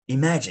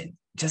Imagine,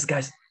 just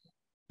guys,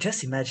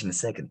 just imagine a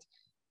second,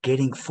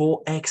 getting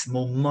 4x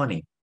more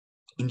money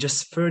in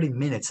just 30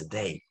 minutes a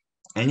day.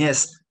 And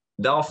yes,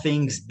 there are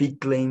things,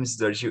 big claims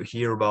that you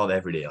hear about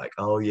every day, like,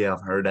 oh yeah,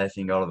 I've heard that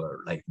thing all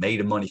over, like make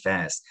the money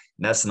fast.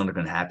 That's not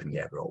gonna happen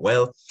yet, bro.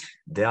 Well,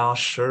 there are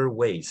sure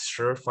ways,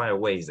 surefire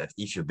ways that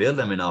if you build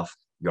them enough,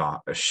 you are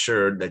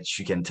assured that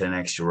you can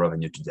 10x your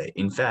revenue today.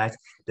 In fact,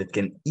 that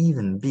can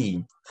even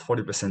be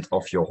 40%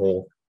 of your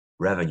whole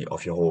revenue,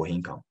 of your whole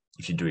income,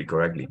 if you do it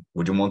correctly.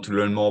 Would you want to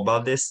learn more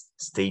about this?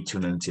 Stay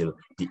tuned until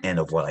the end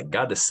of what I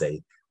gotta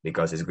say,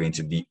 because it's going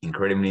to be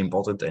incredibly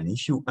important. And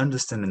if you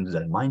understand and do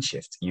that mind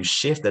shift, you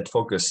shift that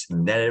focus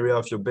in that area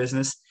of your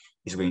business,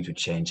 is going to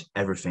change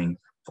everything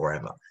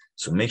forever.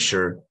 So make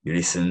sure you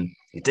listen,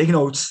 you take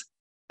notes,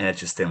 and that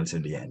you stay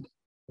until the end,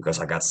 because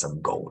I got some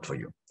gold for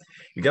you.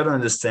 You got to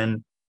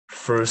understand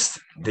first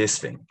this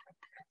thing.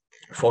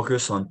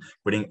 Focus on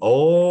putting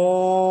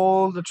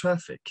all the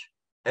traffic,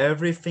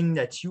 everything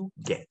that you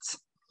get,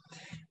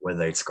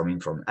 whether it's coming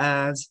from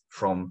ads,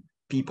 from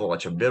people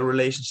that you build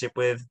relationship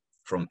with,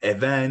 from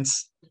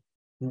events,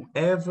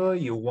 whoever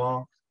you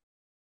are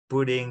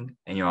putting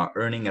and you are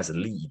earning as a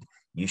lead,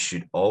 you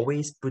should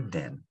always put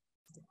them,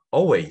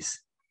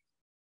 always,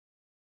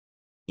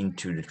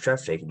 into the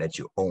traffic that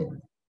you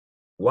own.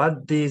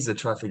 What is the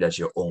traffic that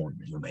you own,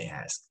 you may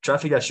ask?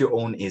 Traffic that you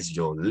own is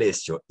your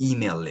list, your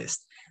email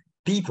list,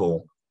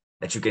 people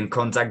that you can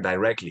contact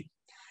directly.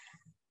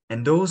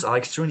 And those are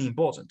extremely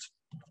important,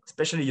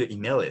 especially your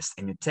email list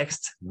and your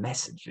text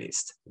message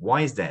list.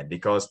 Why is that?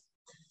 Because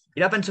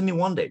it happened to me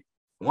one day.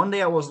 One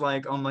day I was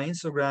like on my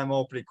Instagram,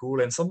 all pretty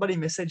cool, and somebody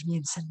messaged me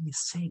and sent me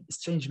a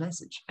strange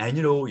message. And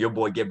you know, your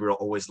boy Gabriel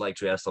always like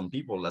to help some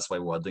people. That's why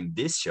we're doing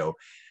this show.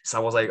 So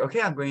I was like, okay,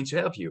 I'm going to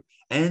help you.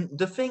 And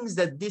the things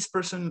that this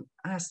person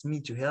asked me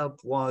to help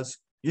was,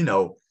 you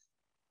know,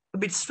 a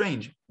bit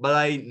strange. But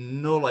I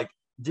know like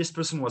this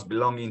person was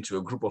belonging to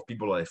a group of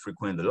people I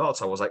frequent a lot.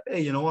 So I was like, hey,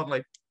 you know what?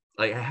 Like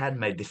I had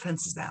my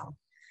defenses down.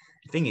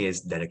 The thing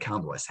is that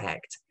account was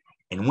hacked.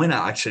 And when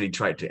I actually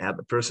tried to help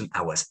the person,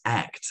 I was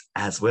hacked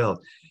as well.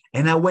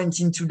 And I went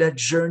into that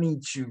journey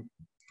to,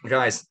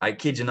 guys, I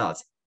kid you not.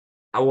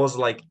 I was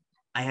like,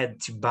 I had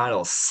to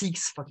battle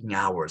 6 fucking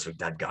hours with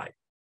that guy,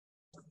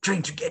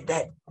 trying to get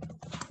that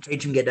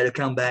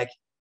account back,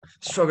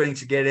 struggling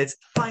to get it,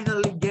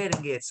 finally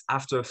getting it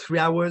after 3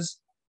 hours,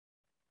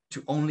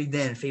 to only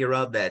then figure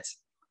out that,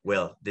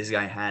 well, this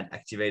guy had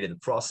activated a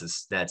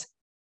process that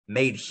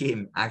made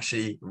him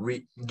actually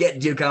get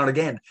the account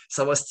again.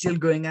 So I was still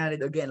going at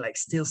it again, like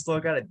still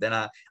stuck at it. Then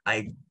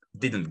I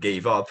didn't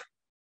give up.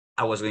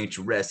 I was going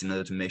to rest in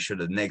order to make sure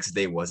the next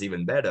day was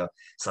even better.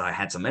 So I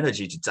had some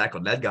energy to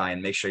tackle that guy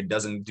and make sure it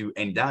doesn't do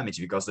any damage.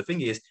 Because the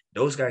thing is,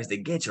 those guys, they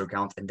get your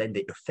account and then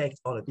they affect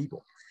other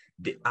people.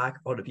 They hack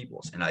other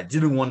people's. And I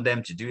didn't want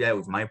them to do that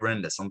with my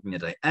brand. That's something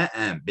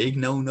that big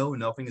no,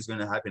 nothing is going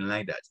to happen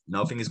like that.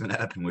 Nothing is going to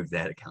happen with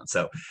that account.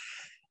 So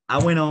I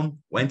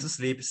went to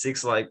sleep,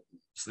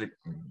 sleep,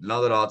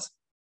 not a lot.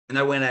 And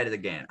I went at it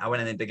again.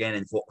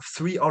 And for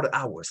 3 other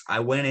hours, I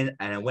went in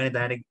and I went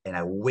at it and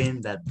I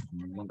win that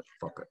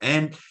motherfucker.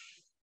 And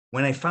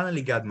when I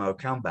finally got my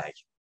account back,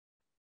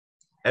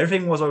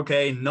 everything was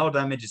okay. No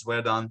damages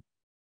were done.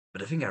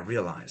 But the thing I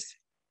realized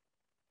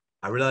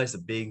a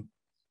big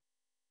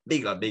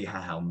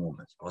aha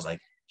moment. I was like,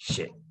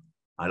 shit,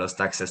 I lost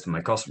access to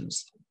my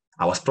customers.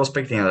 I was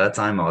prospecting at that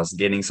time. I was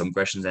getting some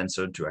questions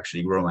answered to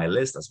actually grow my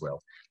list as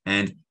well.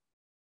 And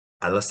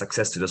I lost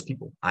access to those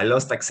people. I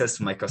lost access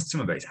to my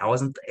customer base. I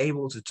wasn't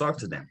able to talk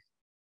to them.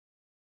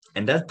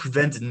 And that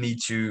prevented me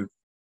to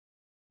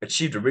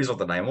achieve the result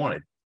that I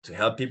wanted, to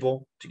help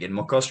people, to get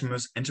more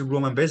customers, and to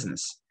grow my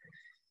business.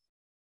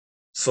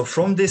 So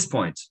from this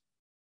point,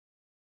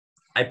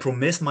 I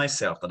promised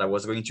myself that I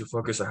was going to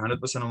focus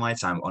 100% of my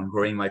time on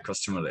growing my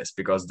customer list,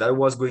 because that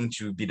was going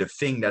to be the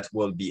thing that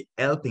will be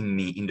helping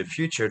me in the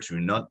future to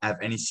not have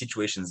any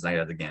situations like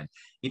that again.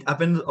 It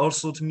happened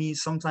also to me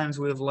sometimes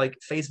with like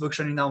Facebook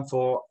shutting down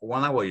for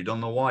 1 hour. You don't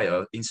know why,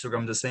 or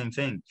Instagram, the same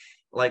thing.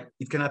 Like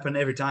it can happen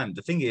every time.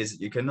 The thing is,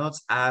 you cannot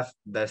have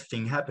that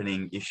thing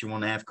happening if you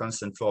want to have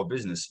constant flow of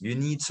business. You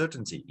need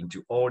certainty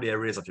into all the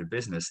areas of your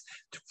business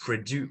to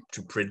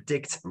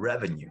predict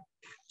revenue,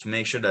 to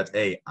make sure that,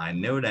 hey, I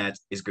know that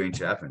is going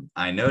to happen.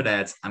 I know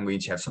that I'm going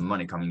to have some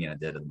money coming in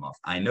at the end of the month.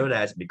 I know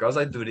that because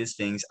I do these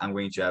things, I'm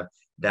going to have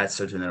that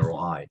certain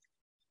ROI.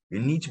 You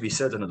need to be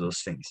certain of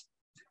those things.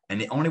 And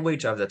the only way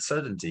to have that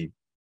certainty,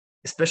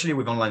 especially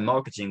with online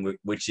marketing,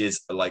 which is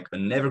like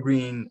an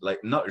evergreen, like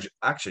not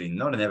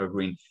an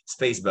evergreen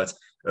space, but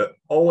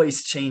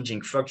always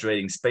changing,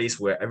 fluctuating space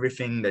where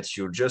everything that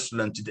you just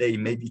learned today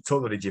may be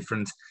totally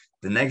different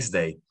the next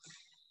day.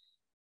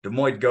 The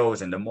more it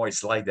goes and the more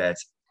it's like that,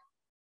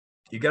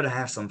 you got to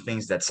have some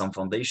things, that some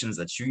foundations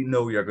that you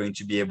know you're going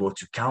to be able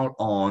to count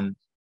on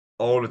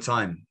all the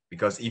time.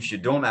 Because if you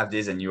don't have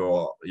this and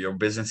your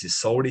business is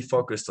solely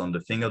focused on the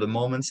thing of the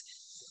moment,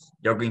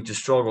 you're going to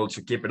struggle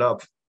to keep it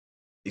up.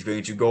 It's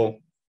going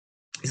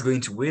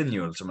to win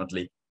you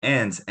ultimately,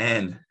 and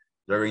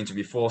you're going to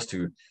be forced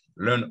to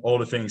learn all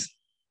the things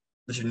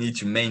that you need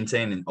to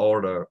maintain in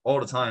order all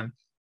the time.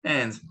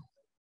 And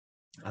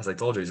as I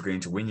told you, it's going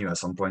to win you at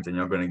some point, and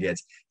you're going to get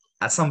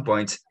at some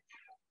point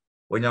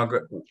when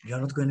you're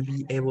not going to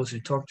be able to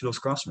talk to those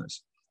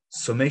customers.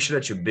 So make sure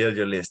that you build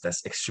your list.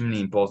 That's extremely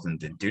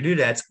important. And to do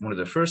that, one of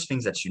the first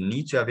things that you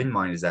need to have in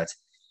mind is that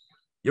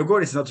your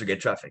goal is not to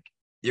get traffic.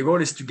 Your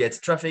goal is to get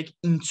traffic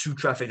into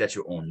traffic that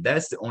you own.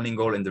 That's the only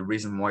goal and the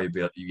reason why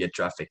you get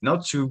traffic,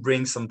 not to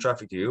bring some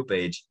traffic to your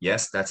page.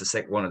 Yes, that's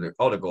one of the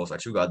other goals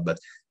that you got. But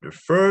the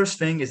first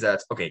thing is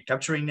that, okay,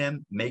 capturing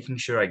them, making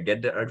sure I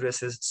get the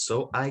addresses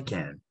so I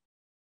can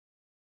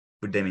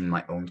put them in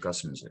my own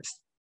customers list.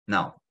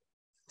 Now,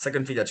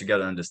 second thing that you got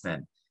to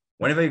understand,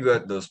 whenever you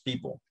got those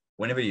people,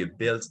 whenever you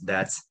build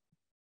that,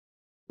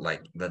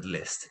 like that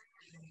list,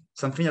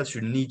 something that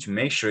you need to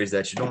make sure is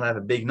that you don't have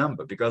a big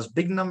number, because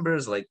big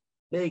numbers, like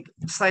big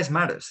size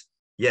matters.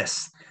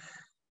 Yes.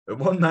 But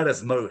what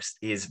matters most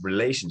is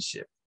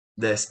relationship,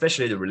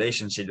 especially the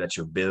relationship that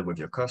you build with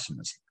your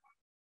customers.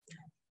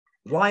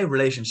 Why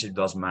relationship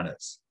does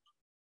matters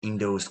in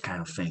those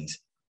kind of things?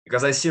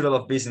 Because I see a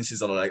lot of businesses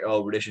that are like,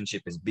 oh,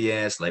 relationship is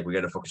BS. Like we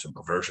got to focus on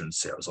conversion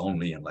sales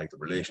only. And like the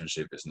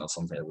relationship is not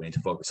something that we need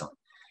to focus on.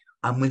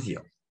 I'm with you.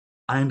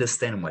 I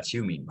understand what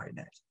you mean by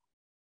that.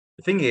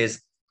 The thing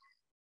is,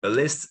 a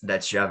list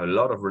that you have a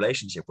lot of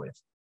relationship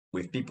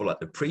with people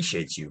that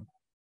appreciate you,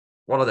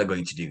 what are they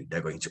going to do?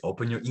 They're going to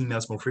open your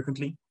emails more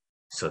frequently.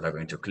 So they're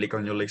going to click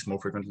on your links more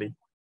frequently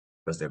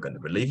because they're going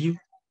to believe you.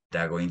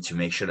 They're going to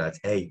make sure that,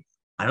 hey,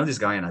 I know this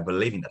guy and I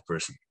believe in that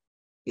person.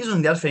 He's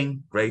doing that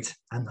thing. Great.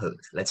 I'm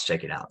hooked. Let's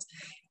check it out.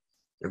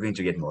 You're going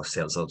to get more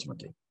sales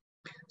ultimately.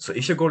 So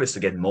if your goal is to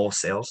get more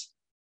sales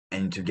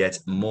and to get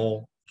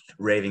more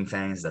raving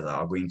fans that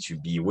are going to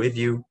be with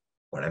you,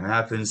 whatever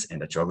happens,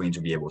 and that you're going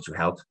to be able to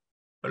help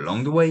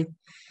along the way,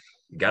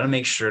 you got to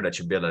make sure that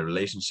you build a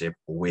relationship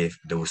with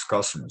those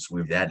customers,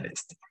 with that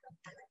list.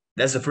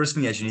 That's the first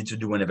thing that you need to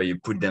do whenever you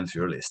put them to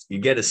your list. You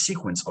get a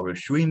sequence of a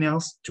few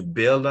emails to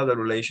build out a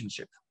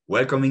relationship,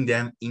 welcoming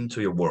them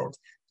into your world.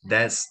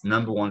 That's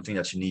number one thing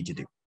that you need to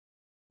do.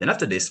 Then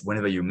after this,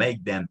 whenever you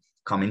make them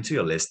come into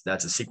your list,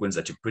 that's a sequence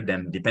that you put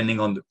them, depending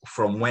on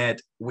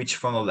which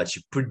funnel that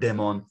you put them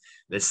on.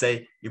 Let's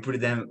say you put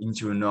them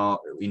into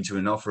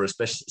an offer, a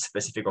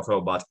specific offer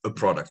about a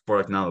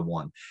product number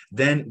one.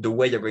 Then the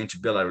way you're going to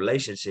build a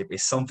relationship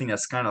is something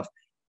that's kind of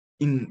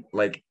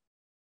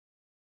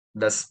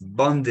that's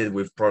bonded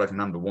with product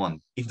number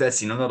one. If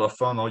that's in another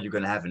funnel, you're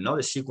going to have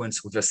another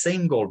sequence with the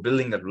same goal,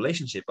 building that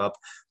relationship up,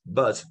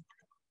 but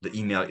the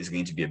email is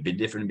going to be a bit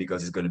different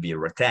because it's going to be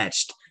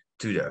attached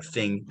to the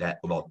thing that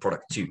about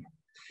product two.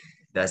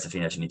 That's the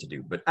thing that you need to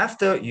do. But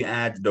after you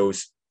add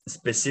those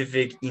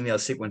specific email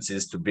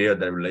sequences to build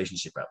that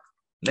relationship up,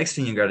 next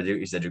thing you got to do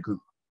is that you could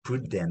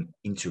put them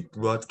into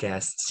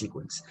broadcast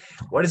sequence.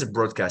 What is a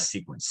broadcast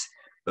sequence?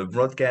 A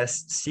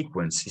broadcast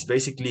sequence is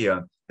basically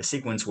a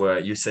sequence where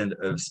you send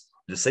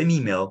the same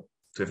email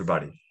to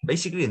everybody,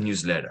 basically a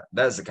newsletter.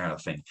 That's the kind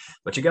of thing.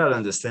 But you got to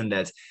understand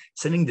that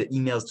sending the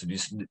emails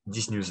to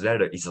this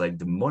newsletter is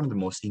like one of the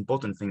most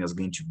important things that's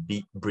going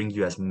to bring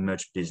you as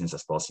much business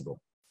as possible.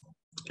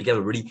 You got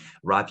to really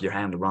wrap your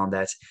hand around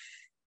that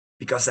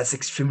because that's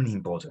extremely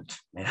important.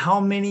 And how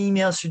many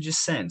emails should you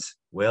send?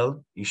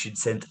 Well, you should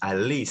send at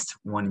least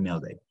one email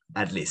a day,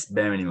 at least,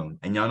 bare minimum.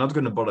 And you're not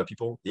going to bother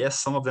people. Yes,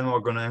 some of them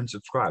are going to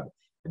unsubscribe.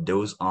 But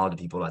those are the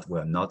people that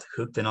were not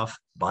hooked enough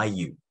by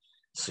you.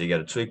 So you got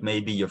to tweak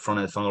maybe your front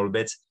end funnel a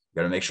bit. You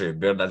got to make sure you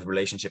build that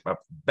relationship up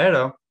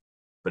better.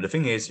 But the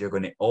thing is, you're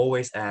going to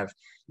always have,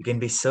 you can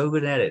be so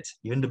good at it.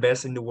 Even the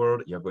best in the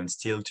world, you're going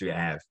still to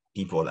have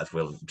people that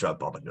will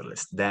drop off on your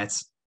list.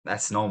 That's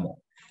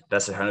normal.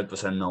 That's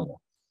 100%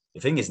 normal.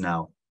 The thing is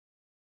now,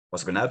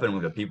 what's going to happen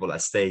with the people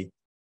that stay,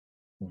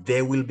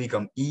 they will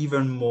become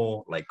even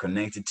more like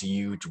connected to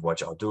you, to what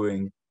you're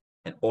doing,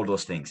 and all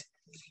those things.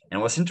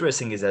 And what's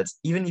interesting is that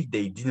even if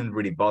they didn't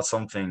really bought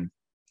something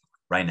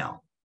right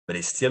now, but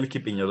they still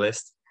keep in your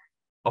list,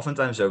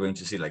 oftentimes you're going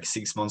to see like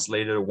 6 months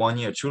later, 1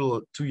 year,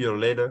 2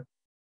 years later,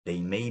 they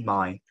may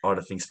buy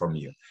other things from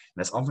you. And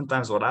that's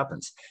oftentimes what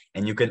happens.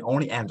 And you can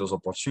only have those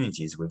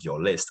opportunities with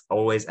your list,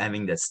 always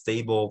having that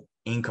stable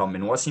income.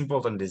 And what's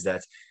important is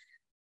that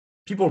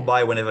people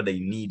buy whenever they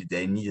need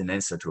an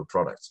answer to a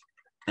product.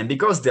 And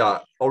because they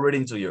are already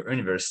into your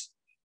universe,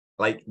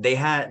 like they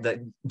have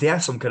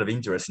some kind of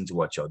interest into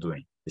what you're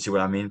doing. You see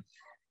what I mean?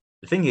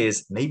 The thing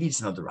is, maybe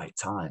it's not the right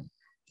time.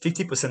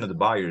 50% of the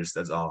buyers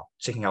that are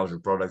checking out your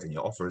product and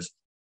your offers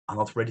are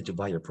not ready to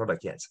buy your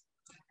product yet.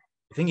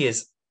 The thing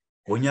is,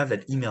 when you have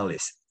that email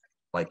list,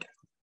 like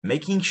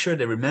making sure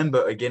they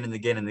remember again and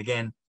again and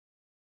again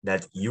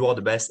that you are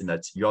the best and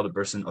that you are the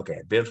person,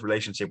 okay, build a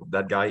relationship with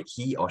that guy.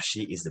 He or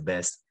she is the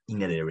best in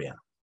that area.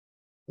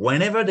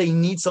 Whenever they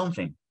need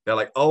something, they're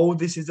like, oh,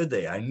 this is the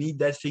day. I need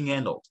that thing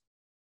handled.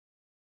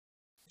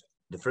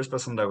 The first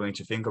person they're going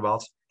to think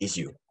about is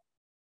you.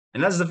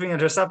 And that's the thing that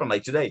just happened.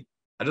 Like today,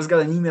 I just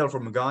got an email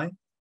from a guy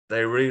that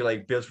I really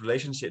like built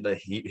relationship, that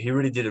he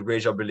really did a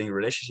great job building a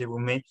relationship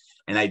with me.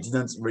 And I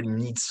didn't really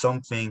need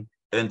something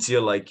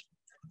until like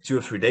 2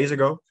 or 3 days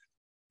ago.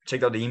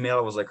 checked out the email.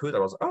 I was like, "Hood." I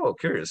was, oh,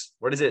 curious.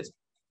 What is it?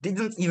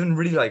 Didn't even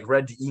really like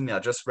read the email.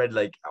 Just read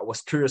like I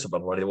was curious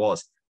about what it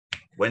was.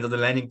 Went to the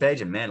landing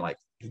page and man, like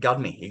he got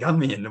me. He got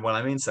me. And what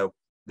I mean, so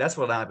that's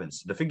what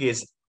happens. The thing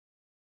is,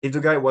 if the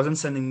guy wasn't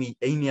sending me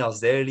emails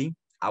daily,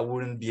 I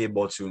wouldn't be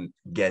able to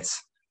get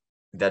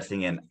that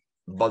thing and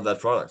bought that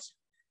product.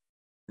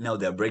 No,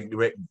 they're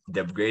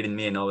upgrading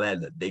me and all that.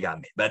 They got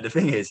me. But the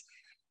thing is,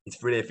 it's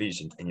pretty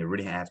efficient, and you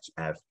really have to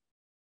have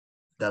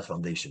that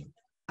foundation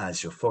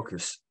as your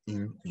focus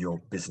in your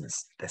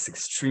business. That's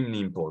extremely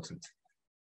important.